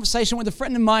having a conversation with a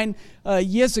friend of mine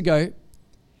years ago,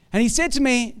 and he said to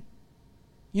me,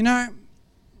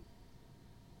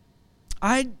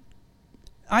 I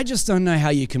just don't know how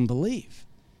you can believe.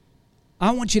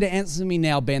 I want you to answer me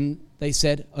now, Ben, they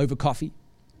said over coffee.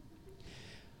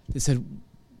 They said,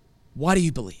 why do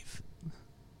you believe?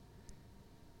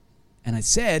 And I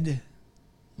said,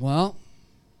 well,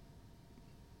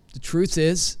 the truth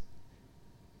is,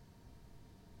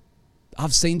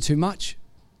 I've seen too much.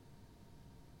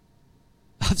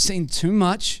 I've seen too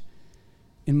much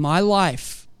in my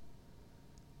life.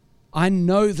 I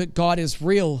know that God is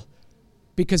real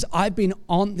because I've been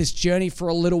on this journey for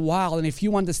a little while. And if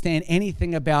you understand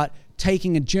anything about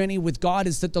taking a journey with God,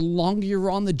 is that the longer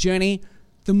you're on the journey,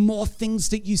 the more things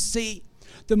that you see,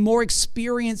 the more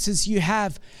experiences you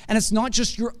have. And it's not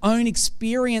just your own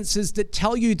experiences that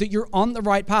tell you that you're on the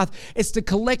right path. It's the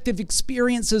collective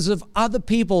experiences of other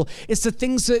people. It's the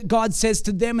things that God says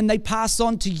to them and they pass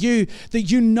on to you that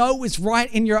you know is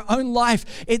right in your own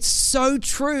life. It's so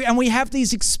true. And we have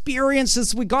these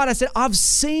experiences with God. I said, I've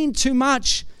seen too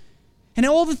much. And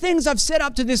all the things I've said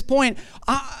up to this point,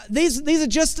 these are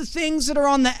just the things that are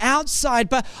on the outside.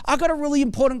 But I've got a really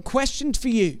important question for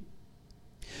you.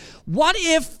 What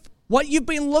if what you've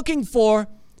been looking for,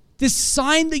 this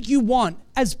sign that you want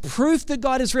as proof that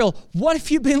God is real, what if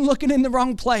you've been looking in the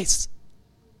wrong place?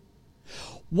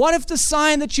 What if the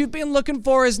sign that you've been looking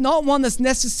for is not one that's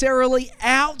necessarily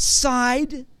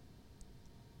outside,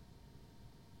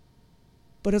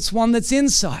 but it's one that's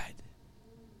inside?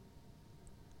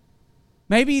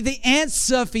 Maybe the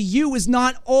answer for you is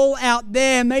not all out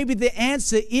there. Maybe the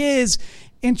answer is,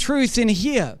 in truth, in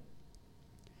here.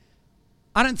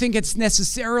 I don't think it's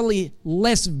necessarily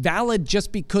less valid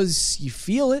just because you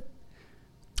feel it.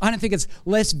 I don't think it's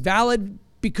less valid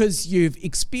because you've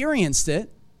experienced it.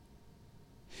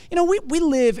 You know, we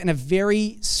live in a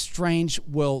very strange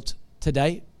world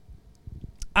today.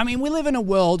 I mean, we live in a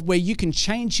world where you can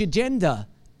change your gender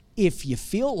if you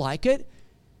feel like it.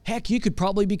 Heck, you could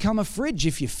probably become a fridge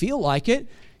if you feel like it.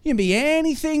 You can be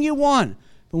anything you want.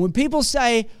 But when people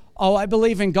say, oh, I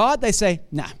believe in God, they say,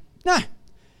 no.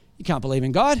 You can't believe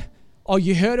in God. Oh,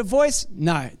 you heard a voice?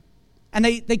 No. And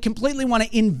they completely want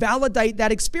to invalidate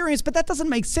that experience, but that doesn't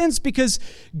make sense because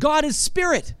God is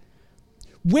spirit.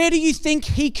 Where do you think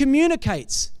he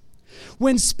communicates?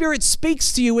 When spirit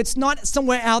speaks to you, it's not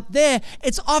somewhere out there.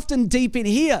 It's often deep in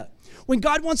here. When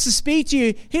God wants to speak to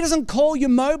you, he doesn't call your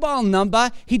mobile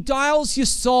number. He dials your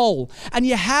soul. And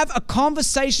you have a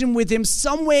conversation with him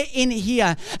somewhere in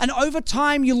here. And over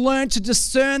time, you learn to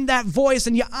discern that voice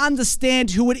and you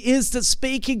understand who it is that's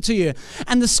speaking to you.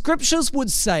 And the scriptures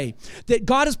would say that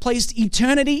God has placed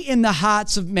eternity in the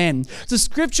hearts of men. The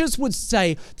scriptures would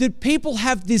say that people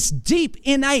have this deep,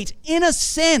 innate, inner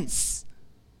sense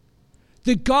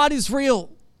that God is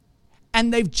real.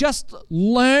 And they've just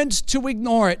learned to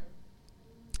ignore it.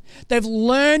 They've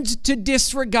learned to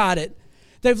disregard it.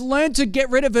 They've learned to get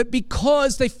rid of it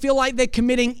because they feel like they're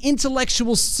committing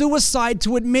intellectual suicide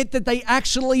to admit that they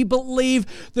actually believe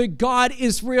that God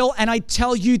is real. And I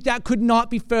tell you, that could not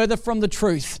be further from the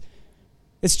truth.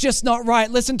 It's just not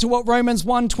right. Listen to what Romans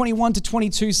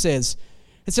 1:21-22 says.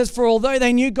 It says, for although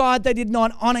they knew God, they did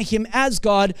not honor him as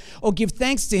God or give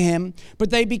thanks to him, but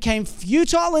they became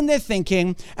futile in their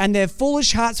thinking and their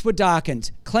foolish hearts were darkened.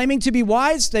 Claiming to be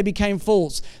wise, they became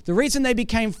fools. The reason they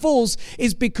became fools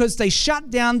is because they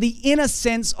shut down the inner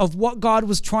sense of what God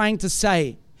was trying to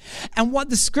say. And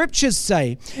what the scriptures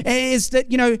say is that,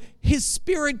 his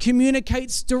spirit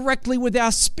communicates directly with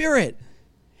our spirit.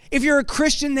 If you're a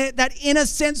Christian, that inner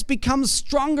sense becomes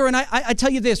stronger. And I tell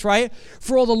you this, right?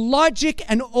 For all the logic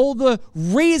and all the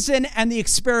reason and the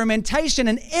experimentation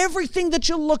and everything that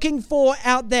you're looking for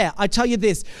out there, I tell you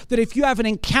this, that if you have an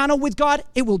encounter with God,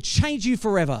 it will change you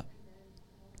forever.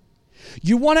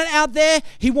 You want it out there,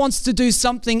 he wants to do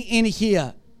something in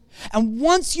here. And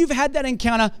once you've had that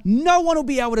encounter, no one will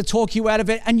be able to talk you out of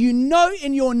it. And you know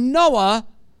in your knower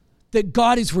that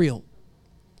God is real.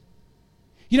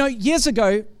 Years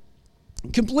ago,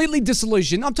 completely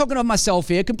disillusioned. I'm talking of myself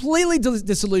here. Completely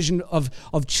disillusioned of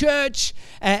church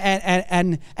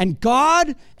and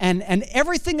God and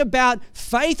everything about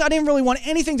faith. I didn't really want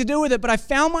anything to do with it, but I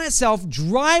found myself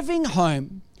driving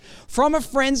home from a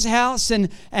friend's house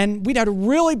and we'd had a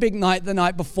really big night the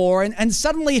night before and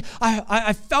suddenly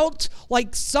I felt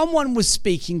like someone was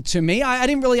speaking to me. I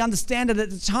didn't really understand it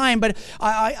at the time, but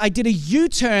I did a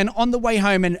U-turn on the way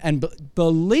home and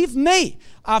believe me,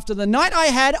 after the night I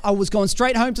had, I was going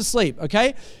straight home to sleep,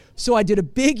 okay? So I did a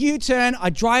big U-turn.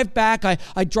 I drive back.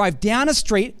 I drive down a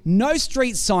street, no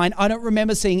street sign. I don't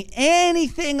remember seeing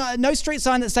anything, no street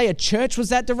sign that say a church was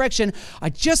that direction. I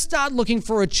just start looking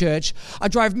for a church. I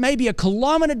drive maybe a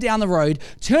kilometer down the road,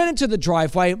 turn into the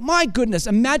driveway. My goodness,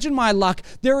 imagine my luck.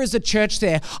 There is a church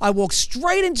there. I walk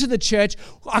straight into the church.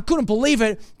 I couldn't believe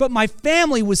it, but my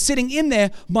family was sitting in there,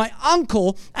 my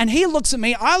uncle, and he looks at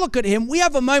me. I look at him. We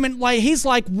have a moment like, he's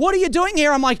like, "What are you doing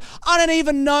here?" I'm like, "I don't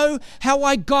even know how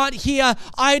I got here.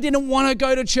 I didn't want to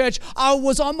go to church. I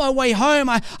was on my way home.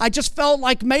 I just felt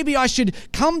like maybe I should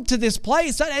come to this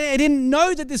place. I didn't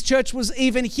know that this church was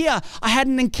even here." I had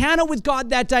an encounter with God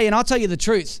that day, and I'll tell you the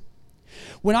truth.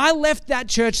 When I left that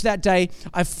church that day,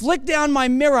 I flicked down my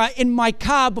mirror in my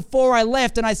car before I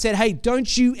left, and I said, "Hey,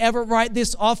 don't you ever write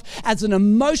this off as an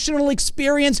emotional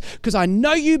experience, because I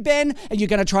know you, Ben, and you're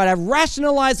going to try to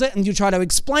rationalize it, and you try to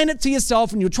explain it to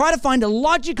yourself, and you try to find a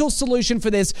logical solution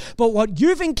for this, but what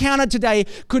you've encountered today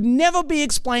could never be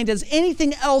explained as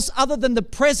anything else other than the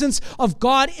presence of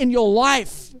God in your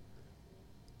life."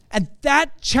 And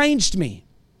that changed me.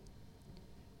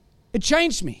 It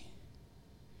changed me.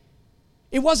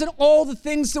 It wasn't all the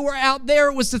things that were out there.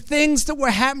 It was the things that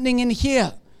were happening in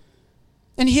here.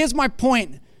 And here's my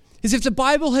point, is if the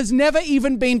Bible has never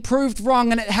even been proved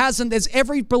wrong, and it hasn't, there's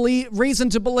every reason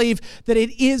to believe that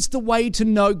it is the way to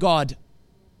know God.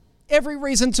 Every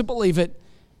reason to believe it.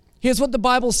 Here's what the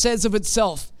Bible says of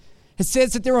itself. It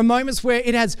says that there are moments where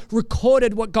it has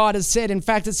recorded what God has said. In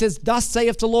fact, it says, "Thus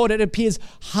saith the Lord." It appears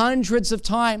hundreds of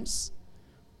times.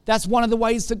 That's one of the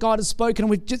ways that God has spoken, and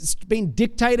we've just been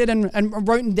dictated and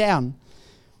written down.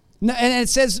 And it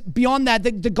says beyond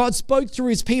that God spoke through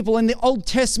his people. In the Old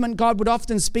Testament, God would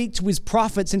often speak to his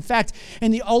prophets. In fact,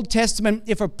 in the Old Testament,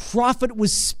 if a prophet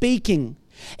was speaking,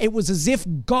 it was as if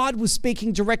God was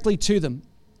speaking directly to them.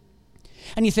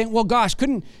 And you think, well, gosh,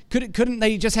 couldn't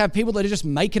they just have people that are just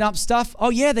making up stuff?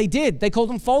 Oh yeah, they did. They called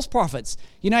them false prophets.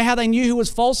 You know how they knew who was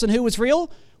false and who was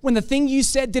real? When the thing you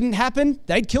said didn't happen,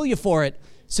 they'd kill you for it.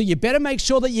 So you better make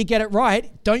sure that you get it right.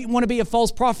 Don't want to be a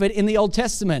false prophet in the Old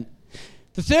Testament.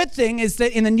 The third thing is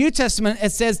that in the New Testament,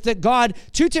 it says that God,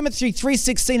 2 Timothy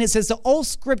 3:16, it says that all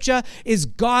scripture is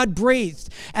God-breathed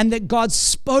and that God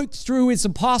spoke through his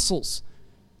apostles.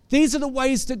 These are the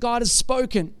ways that God has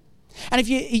spoken. And if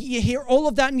you hear all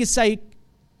of that and you say,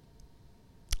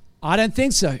 "I don't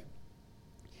think so,"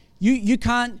 you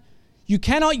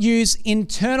cannot use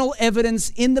internal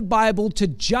evidence in the Bible to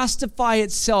justify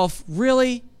itself.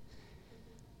 Really?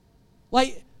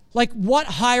 Like what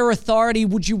higher authority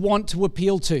would you want to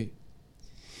appeal to?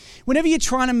 Whenever you're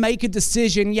trying to make a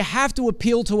decision, you have to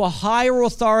appeal to a higher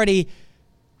authority.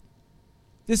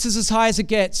 This is as high as it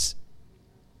gets.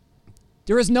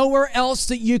 There is nowhere else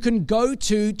that you can go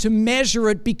to measure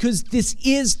it, because this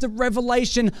is the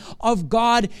revelation of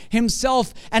God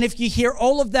himself. And if you hear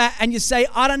all of that and you say,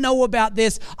 "I don't know about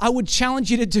this," I would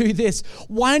challenge you to do this.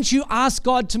 Why don't you ask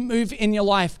God to move in your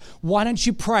life? Why don't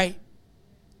you pray?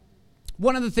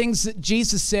 One of the things that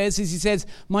Jesus says is, he says,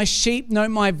 "My sheep know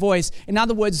my voice." In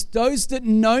other words, those that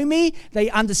know me, they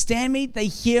understand me, they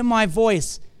hear my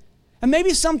voice. And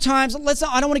maybe sometimes,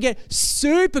 I don't want to get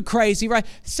super crazy, right?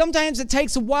 Sometimes it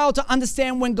takes a while to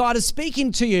understand when God is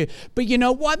speaking to you. But you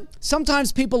know what?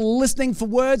 Sometimes people are listening for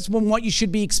words when what you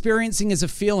should be experiencing is a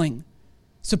feeling.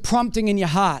 It's a prompting in your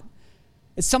heart.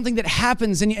 It's something that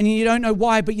happens and you don't know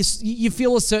why, but you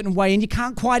feel a certain way and you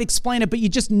can't quite explain it, but you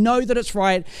just know that it's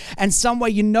right. And some way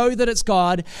you know that it's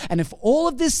God. And if all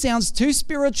of this sounds too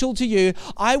spiritual to you,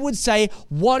 I would say,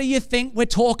 what do you think we're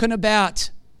talking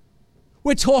about?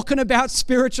 We're talking about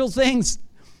spiritual things.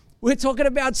 We're talking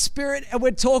about spirit and we're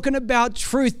talking about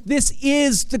truth. This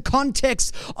is the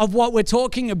context of what we're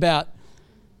talking about.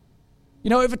 You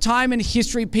know, over time in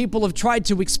history, people have tried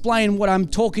to explain what I'm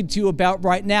talking to you about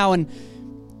right now, and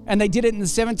they did it in the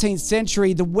 17th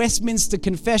century. The Westminster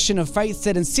Confession of Faith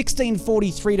said in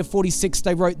 1643 to 46,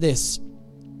 they wrote this: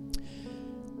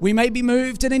 "We may be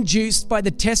moved and induced by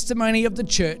the testimony of the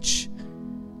church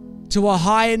to a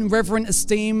high and reverent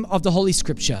esteem of the Holy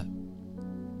Scripture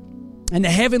and the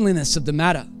heavenliness of the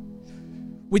matter,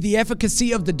 with the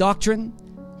efficacy of the doctrine,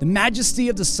 the majesty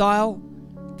of the style,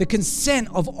 the consent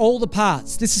of all the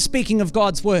parts." This is speaking of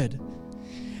God's word.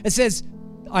 It says,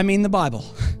 the Bible.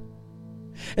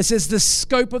 It says, "the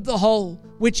scope of the whole,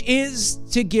 which is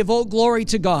to give all glory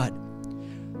to God,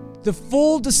 the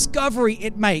full discovery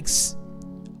it makes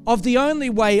of the only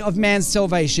way of man's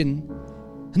salvation,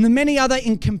 and the many other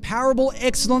incomparable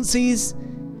excellencies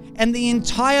and the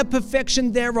entire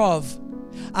perfection thereof,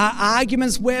 are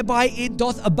arguments whereby it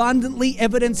doth abundantly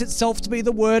evidence itself to be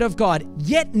the word of God.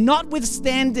 Yet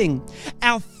notwithstanding,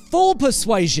 our full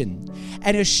persuasion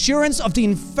and assurance of the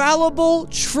infallible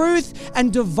truth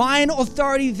and divine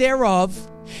authority thereof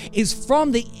is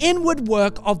from the inward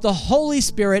work of the Holy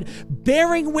Spirit,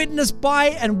 bearing witness by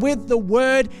and with the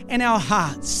word in our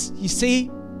hearts. You see,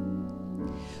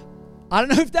 I don't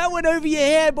know if that went over your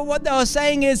head, but what they were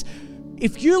saying is,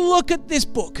 if you look at this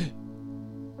book,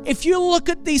 if you look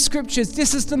at these scriptures,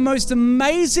 this is the most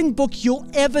amazing book you'll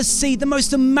ever see, the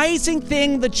most amazing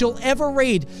thing that you'll ever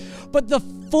read. But the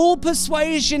full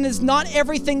persuasion is not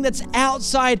everything that's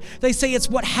outside. They say it's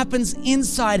what happens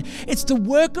inside. It's the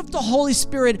work of the Holy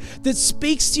Spirit that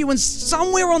speaks to you, and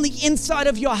somewhere on the inside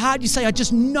of your heart, you say, I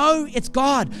just know it's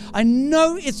God. I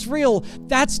know it's real.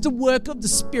 That's the work of the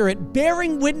Spirit,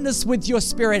 bearing witness with your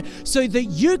spirit so that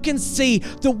you can see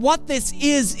that what this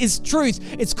is truth.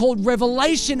 It's called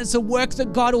revelation. It's a work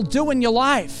that God will do in your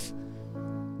life.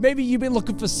 Maybe you've been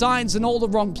looking for signs in all the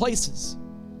wrong places.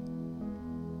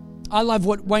 I love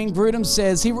what Wayne Grudem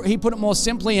says. He put it more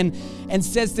simply and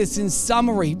says this in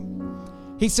summary.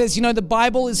 He says, the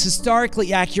Bible is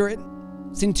historically accurate.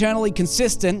 It's internally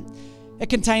consistent. It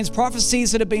contains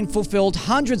prophecies that have been fulfilled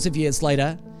hundreds of years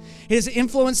later. It has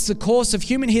influenced the course of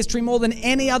human history more than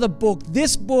any other book.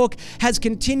 This book has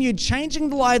continued changing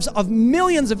the lives of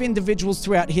millions of individuals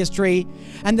throughout history,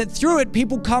 and that through it,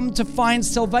 people come to find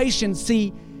salvation.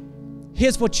 See,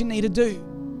 here's what you need to do.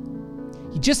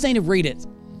 You just need to read it.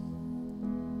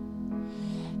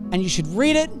 And you should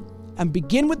read it and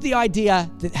begin with the idea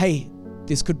that, hey,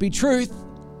 this could be truth,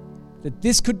 that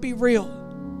this could be real.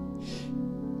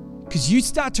 Because you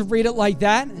start to read it like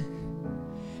that,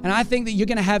 and I think that you're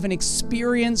going to have an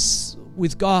experience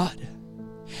with God.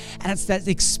 And it's that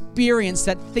experience,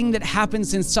 that thing that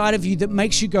happens inside of you that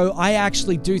makes you go, I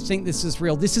actually do think this is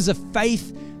real. This is a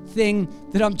faith thing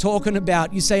that I'm talking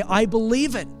about. You say, I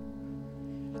believe it.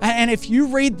 And if you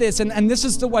read this, and this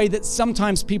is the way that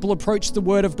sometimes people approach the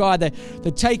Word of God,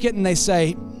 they take it and they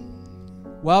say,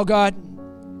 well, God,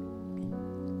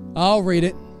 I'll read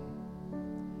it.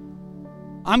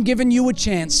 I'm giving you a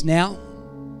chance now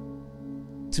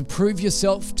to prove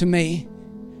yourself to me.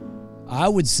 I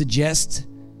would suggest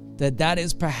that that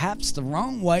is perhaps the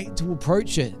wrong way to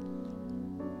approach it.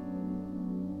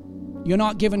 You're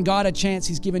not giving God a chance,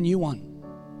 He's given you one.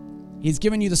 He's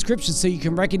given you the scriptures so you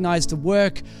can recognize the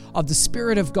work of the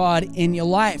Spirit of God in your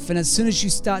life. And as soon as you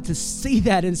start to see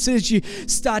that, and as soon as you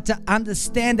start to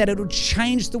understand that, it'll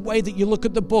change the way that you look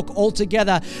at the book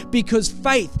altogether. Because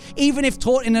faith, even if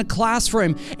taught in a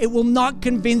classroom, it will not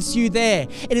convince you there.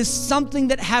 It is something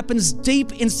that happens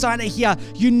deep inside of here.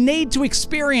 You need to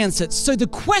experience it. So the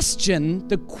question,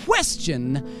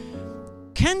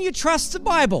 can you trust the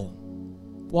Bible?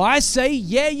 Well, I say,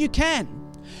 yeah, you can.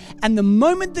 And the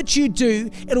moment that you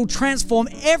do, it'll transform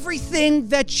everything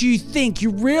that you think. You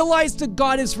realize that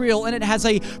God is real, and it has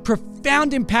a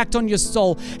profound impact on your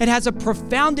soul. It has a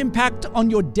profound impact on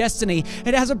your destiny.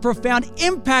 It has a profound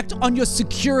impact on your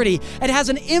security. It has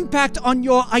an impact on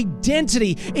your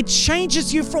identity. It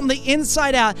changes you from the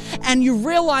inside out, and you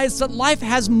realize that life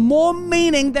has more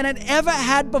meaning than it ever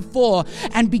had before.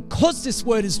 And because this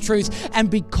word is truth, and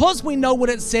because we know what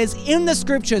it says in the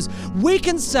scriptures, we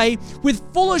can say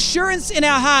with full assurance in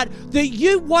our heart that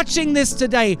you watching this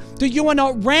today, that you are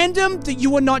not random, that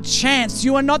you are not chance,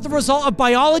 you are not the result of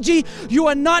biology, you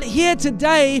are not here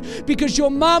today because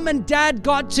your mom and dad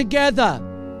got together.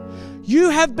 You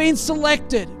have been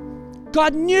selected.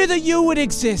 God knew that you would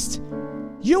exist.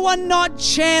 You are not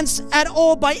chance at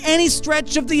all by any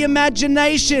stretch of the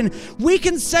imagination. We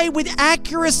can say with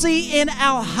accuracy in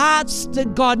our hearts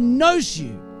that God knows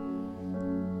you.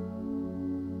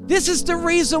 This is the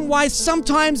reason why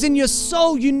sometimes in your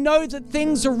soul you know that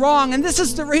things are wrong. And this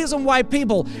is the reason why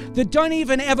people that don't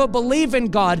even ever believe in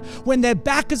God, when their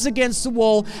back is against the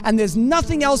wall and there's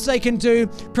nothing else they can do,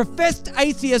 professed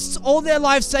atheists all their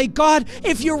life say, God,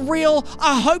 if you're real,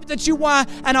 I hope that you are,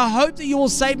 and I hope that you will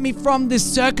save me from this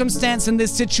circumstance and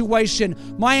this situation.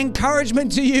 My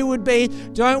encouragement to you would be,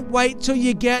 don't wait till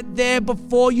you get there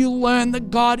before you learn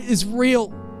that God is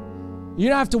real. You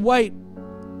don't have to wait.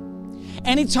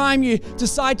 Anytime you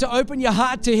decide to open your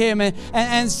heart to Him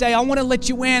and say, I want to let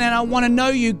you in and I want to know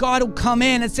you, God will come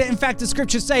in. In fact, the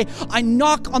scriptures say, I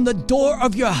knock on the door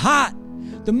of your heart.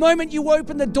 The moment you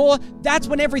open the door, that's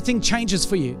when everything changes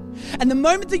for you. And the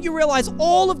moment that you realize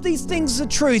all of these things are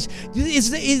truth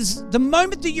is the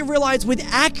moment that you realize with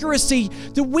accuracy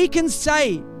that we can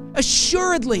say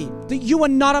assuredly that you are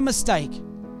not a mistake.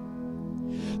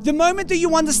 The moment that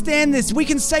you understand this, we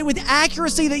can say with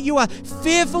accuracy that you are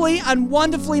fearfully and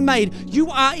wonderfully made. You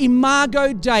are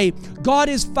Imago Dei. God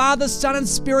is Father, Son, and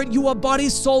Spirit. You are body,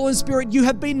 soul, and spirit. You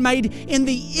have been made in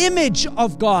the image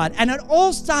of God, and it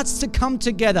all starts to come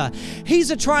together.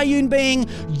 He's a triune being.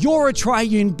 You're a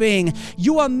triune being.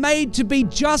 You are made to be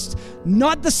just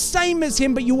not the same as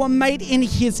Him, but you are made in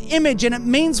His image, and it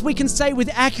means we can say with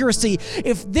accuracy,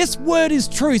 if this word is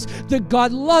truth, that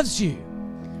God loves you,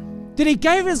 that He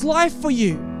gave His life for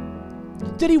you,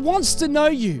 that He wants to know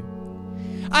you.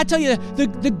 I tell you,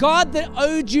 the God that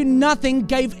owed you nothing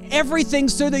gave everything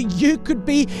so that you could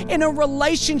be in a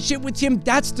relationship with Him.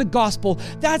 That's the gospel.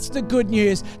 That's the good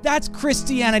news. That's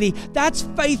Christianity. That's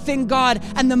faith in God.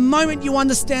 And the moment you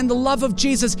understand the love of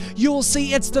Jesus, you will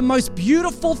see it's the most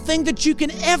beautiful thing that you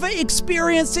can ever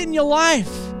experience in your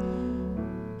life.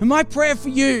 And my prayer for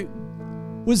you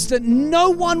was that no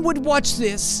one would watch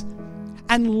this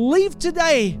and leave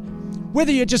today,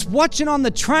 whether you're just watching on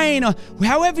the train or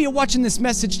however you're watching this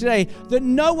message today, that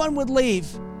no one would leave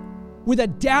with a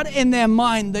doubt in their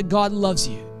mind that God loves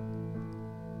you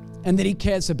and that He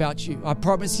cares about you. I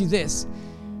promise you this,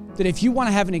 that if you want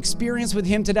to have an experience with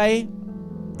Him today,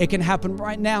 it can happen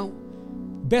right now.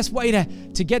 Best way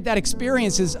to get that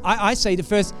experience is, I say to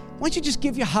first, why don't you just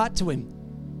give your heart to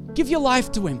Him? Give your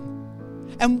life to Him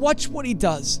and watch what He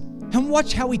does. And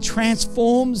watch how He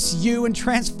transforms you and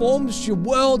transforms your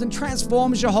world and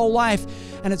transforms your whole life.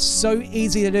 And it's so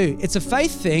easy to do. It's a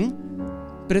faith thing,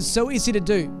 but it's so easy to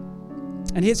do.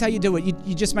 And here's how you do it.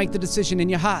 You just make the decision in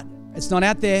your heart. It's not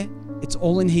out there. It's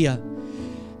all in here.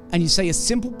 And you say a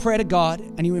simple prayer to God,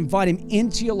 and you invite Him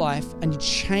into your life, and you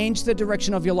change the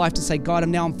direction of your life to say, God,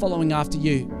 I'm following after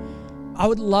you. I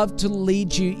would love to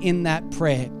lead you in that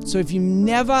prayer. So if you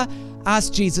never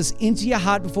ask Jesus into your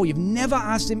heart before, you've never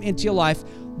asked Him into your life,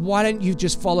 why don't you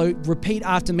just repeat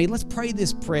after me? Let's pray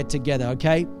this prayer together,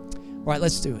 okay? All right,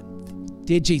 let's do it.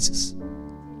 Dear Jesus,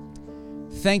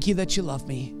 thank you that you love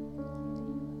me,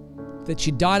 that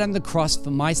you died on the cross for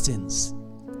my sins.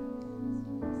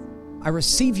 I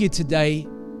receive you today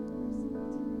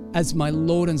as my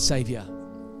Lord and Savior,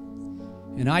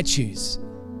 and I choose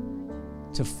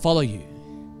to follow you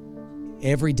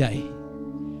every day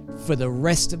for the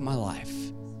rest of my life.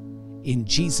 In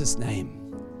Jesus'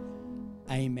 name,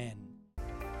 amen.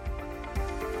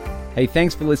 Hey,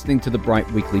 thanks for listening to the Bright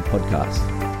Weekly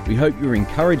podcast. We hope you were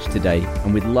encouraged today,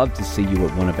 and we'd love to see you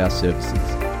at one of our services.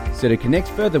 So to connect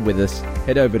further with us,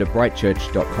 head over to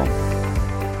brightchurch.com.